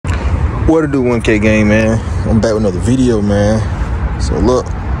What to do, 1K gang, man? I'm back with another video, man. So look,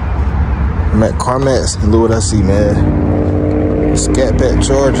 I'm at CARMAX and look what I see, man. Scatpack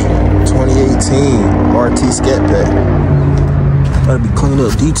charger, 2018 RT Scatpack. Gotta be cleaned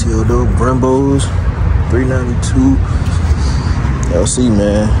up detail though. Brembos, 392. Y'all see,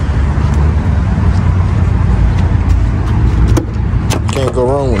 man. Can't go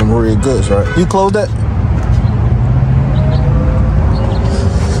wrong with them red guts, right? You close that?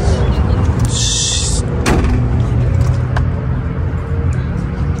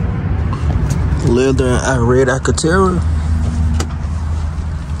 Leather and red Alcantara.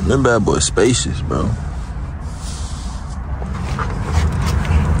 That bad boy spacious, bro.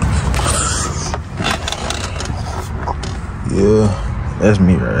 Yeah, that's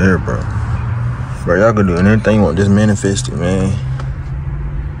me right here, bro. Bro, y'all can do anything you want. Just manifest it, man.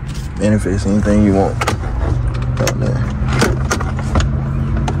 Manifest anything you want. Out there.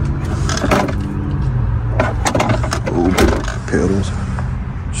 Ooh, pedals.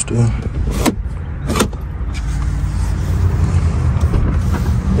 Still.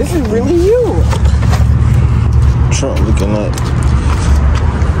 This is really you. Trump looking like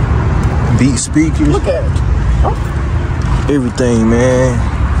beat speakers. Look at it. Oh. Everything, man.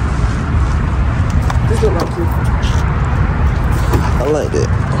 This look like you. I like that.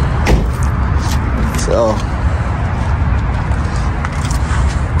 So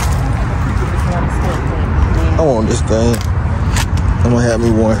I want this thing. I'm gonna have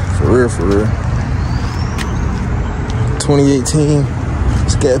me one for real, for real. 2018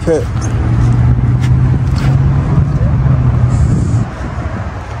 Scatpack.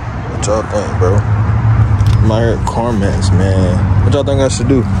 What y'all think, bro? I'm out here at CARMAX, man. What y'all think I should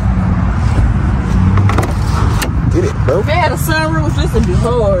do? Get it, bro. If they had a sunroof, this would be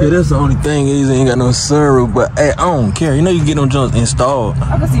hard. Yeah, that's the only thing is ain't got no sunroof. But hey, I don't care. You know you get them joints installed.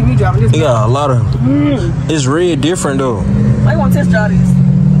 I can see me driving this. You got a lot of them. It's red different though. I want to test drive this. I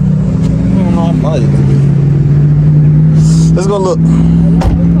don't know, I might. Let's go look.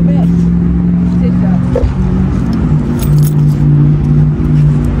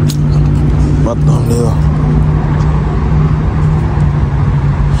 My thumbnail.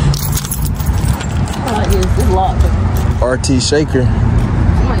 I like this. It's locked. RT shaker.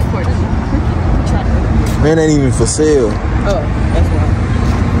 Somebody poured it. Man, ain't even for sale. Oh, that's why.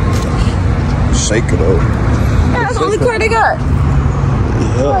 Shaker though. Yeah, that's the only car they got.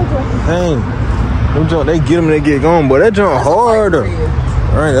 Yeah. Dang. Them junk, they get them and they get gone, but that junk hard though.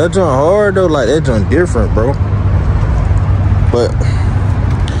 Right, that junk hard though. Like that junk different, bro. But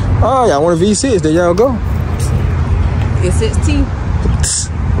oh, y'all want a V6? There y'all go. It's 16.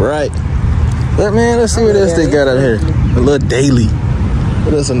 Right. But man, let's see what else they got out here. A little daily.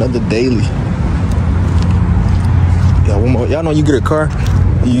 What else? Another daily. Yeah, one more. Y'all know you get a car,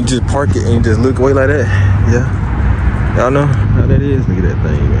 you just park it and you just look away like that. Yeah. Y'all know how that is. Look at that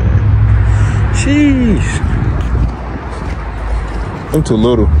thing, man. Sheesh. I'm too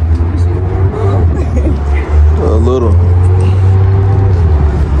little. A little.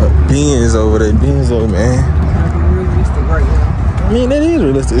 Benz over there. Benz over, man. I mean, that is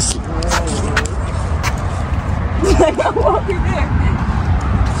realistic. I'm walking there.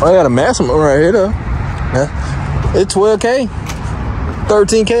 Oh, I got a maximum right here, though. Yeah. It's 12K.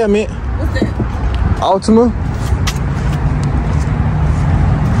 13K, I meant. What's that? Altima.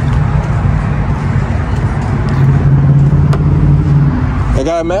 I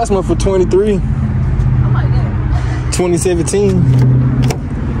got a maximum for 23. I like that. 2017.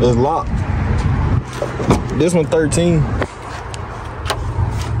 It's locked. This one 13.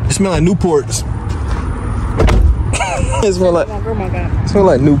 It smell like Newports. It smell like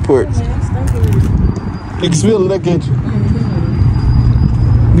Newports. You can smell it, look at you.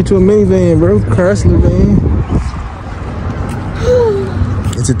 Get you a minivan, bro. Chrysler van.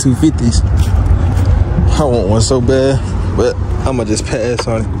 It's a 250s. I want one so bad, but I'ma just pass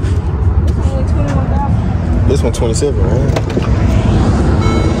on it. This one 27, right?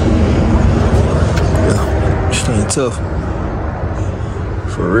 Yeah, this ain't tough.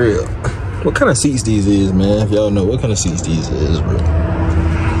 For real. What kind of seats these is, man? If y'all know what kind of seats these is, bro.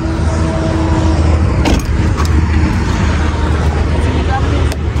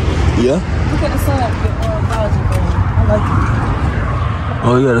 Yeah? Look at the sun. I like it.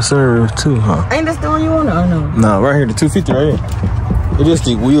 Oh, you got a sunroof too, huh? Ain't this the one you want? Oh, no. Nah, right here, the 250 right here. It just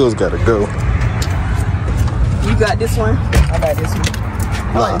the wheels gotta go. You got this one? I got this one.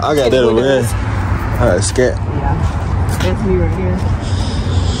 Nah, I got that over there. Alright, Scat. Yeah. That's me right here.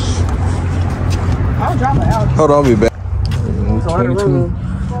 I'll drop it out. Hold on, I'll be back. 22.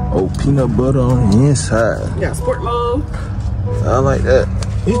 Oh, peanut butter on the inside. Yeah, sport mode. I like that.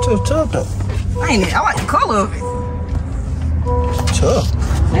 It's tough though. I like the color of it. Tough.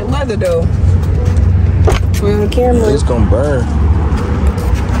 That leather though. On the camera. It's gonna burn.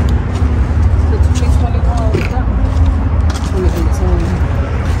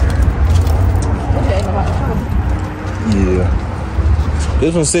 Yeah.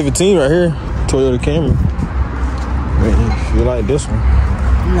 This one's 17 right here. Toyota Camry. You like this one?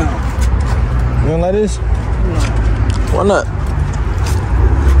 No. You don't like this? No. Why not?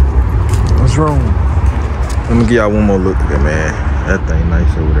 What's wrong? Let me give y'all one more look at that, man. That thing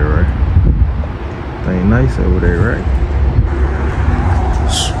nice over there, right? Thing nice over there, right?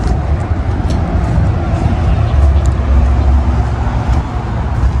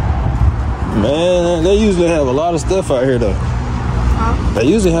 Man, they usually have a lot of stuff out here, though. Huh? They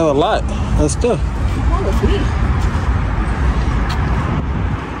usually have a lot of stuff.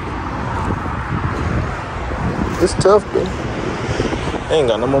 It's tough, though. They ain't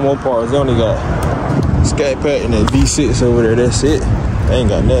got no more parts. They only got Scatpack and that V6 over there. That's it. They ain't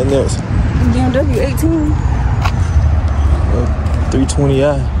got nothing else. BMW 18.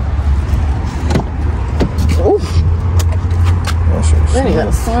 320i. Oof. Then they got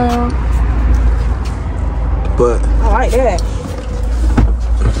a sound. But I like that.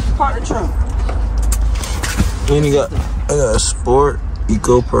 Part of the trunk. then you got a Sport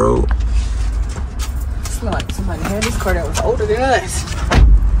Eco Pro. Smell like somebody had this car that was older than us.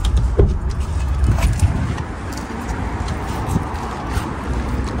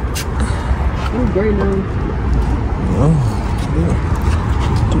 It's great now. Oh,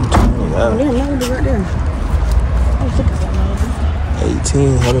 yeah. 220. Oh, damn, that would be right there. I was looking for that.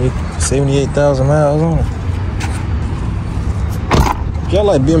 18, how many? 78,000 miles on it. Y'all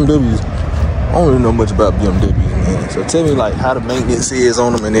like BMWs? I don't really know much about BMWs, man. So tell me like how the maintenance is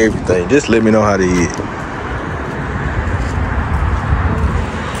on them and everything. Just let me know how they is. I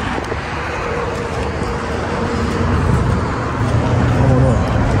don't know.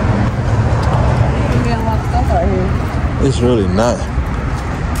 You got a lot of stuff out here. It's really not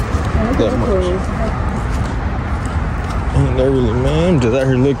that much. Ain't that really, man? I'm just out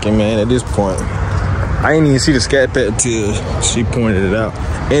here looking, man, at this point. I ain't even see the Scatpack till she pointed it out.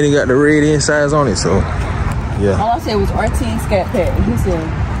 And it got the red insides on it, so yeah. All I said was RT and Scatpack. And he said,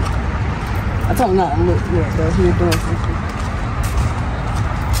 I told him not to look yet, though. He was doing something.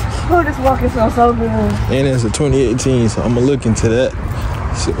 Oh, this walking sounds so good. And it's a 2018, so I'm gonna look into that.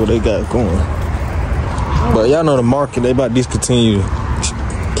 See what they got going. But y'all know the market, they about to discontinue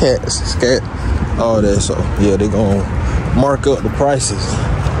Scat, all that. So yeah, they gonna mark up the prices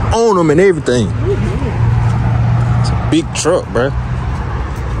on them and everything. It's a big truck, bro.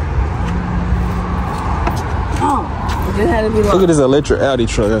 Oh, it just had to be like. Look at this electric Audi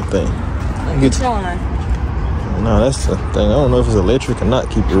truck, I think. No, that's the thing. I don't know if it's electric or not.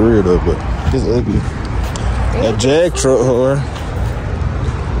 Keep it real though, but it's ugly. That Jag truck, whore.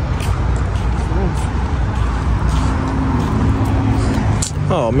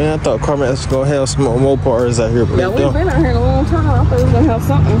 Oh man, I thought CARMAX was gonna have some more parts out here, but Yeah, they we've don't. been out here a long time. I thought we was gonna have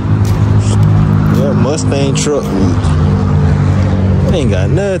something. Yeah, Mustang truck. They ain't got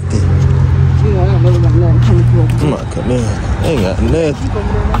nothing. You know, I don't really got nothing coming through. I'm not coming in. They ain't got nothing.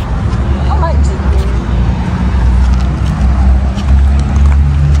 I like Jeep.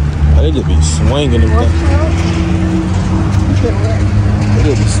 They just be swinging them. They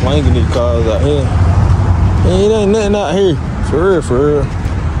just be swinging these cars out here. Man, it ain't nothing out here. For real, for real.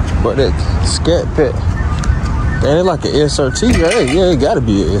 But that Scatpack, man, it's like an SRT, right? Yeah, it gotta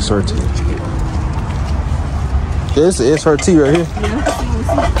be an SRT. Yeah, it's an SRT right here.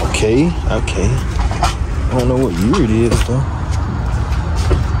 Okay. I don't know what year it is, though.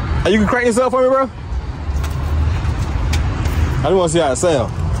 Hey, you can crank this up for me, bro? I just want to see how it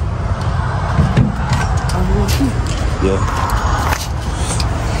sounds. Yeah.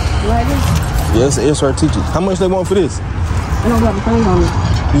 Yeah, it's an SRT. How much they want for this? I don't got the thing on it.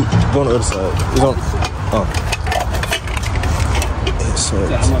 You go on the other side. It's on. Oh.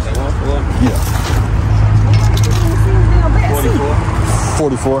 SRT. How much they want for that? Yeah.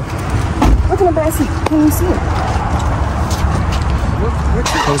 44. Look in the back seat. Can you see it?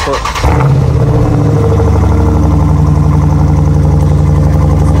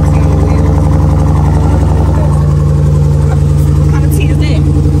 How much seat is that?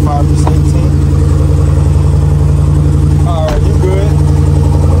 5%. Alright, you good.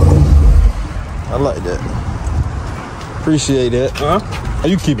 I like that. Appreciate that. Huh? Oh,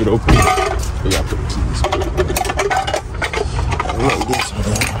 you keep it open. We gotta put the keys. I like this,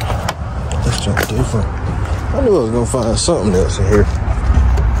 man. This junk different. I knew I was gonna find something else in here.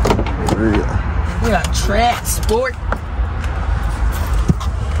 For real. We got track, sport.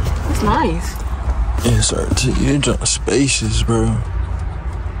 It's nice. SRT, you're just spacious, bro.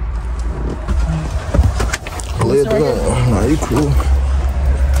 Lay it down. Nah, you cool.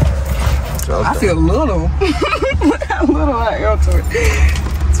 I feel little. Look how little I am to it.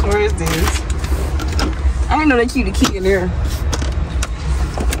 So where is this? I didn't know they keep the key in there.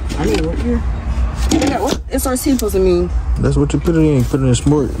 I need one here. What SRT supposed to mean? That's what you put it in. Put it in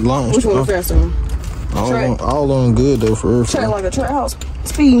smart launch. Which one the faster one? All on good though for real. Track like a track house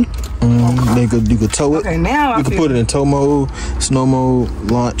speed. You could tow it. Okay, now you can put it in tow mode, snow mode,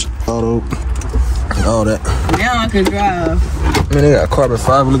 launch, auto, all that. Now I can drive. Man, they got carbon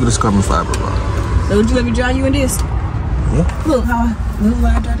fiber. Look at this carbon fiber, bro. So would you let me drive you in this? Yeah. Look how I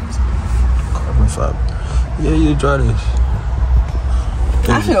drive this. Carbon fiber. Yeah, you drive this.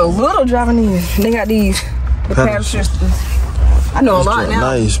 I feel a little driving these. They got these. The paddle systems. I know a lot now.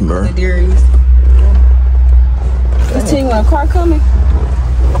 Nice, bro. The dairies. Just tell you when a car coming. I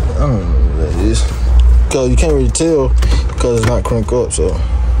don't know what that is. Cause you can't really tell because it's not cranked up. So,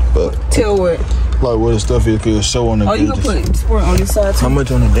 but tell what? Like what the stuff is could show on the. Oh, you can put sport on this side too. How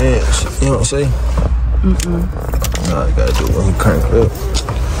much on the dash? You know what I'm saying? No, I gotta do it when you crank it up.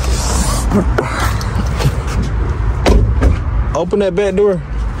 Open that back door.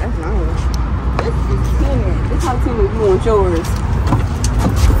 That's nice. That's how you want yours.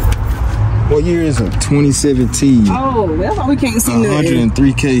 What year is it? 2017. Oh, that's why we can't see nothing.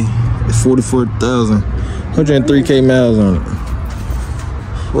 103K. It's 44,000. 103K miles on it.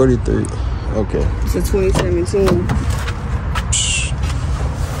 43. Okay. It's a 2017.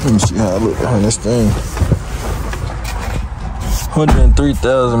 Let me see how I look behind this thing.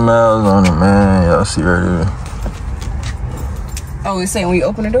 103,000 miles on it, man. Y'all see right here. Oh, it's saying when you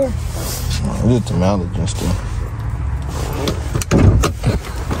open the door? It's the mileage and stuff.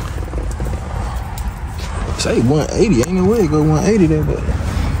 Say 180. Ain't no way it go 180 there, but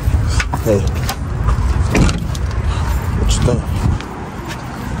hey. What you think?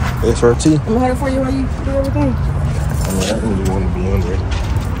 SRT? I'm gonna have it for you while you do everything. I mean, I really want to be on there.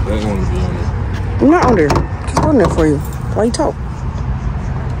 I don't want to be on there. I'm not on there. Just on there for you. Why you talk?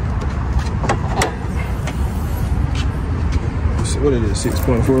 So what is it?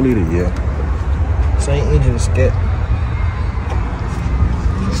 6.4 liter? Yeah. Same engine as Scat.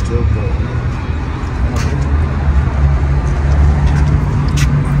 Still going.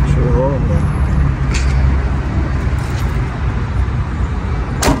 Sure hard, man.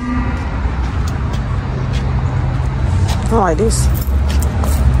 I like this.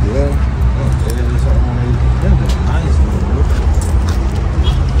 Yeah. Nice,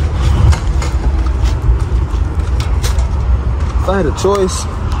 if I had a choice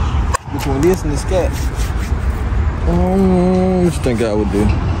between this and the Scat, what you think I would do?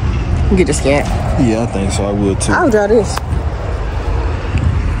 Get the Scat. Yeah, I think so. I would too. I would drive this.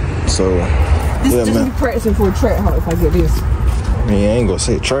 So, this yeah, just man. be practicing for a track hoe if I get this. I mean, I ain't gonna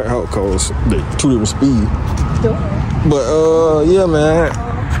say track hoe cause they 2 different speeds. Don't. But yeah, man.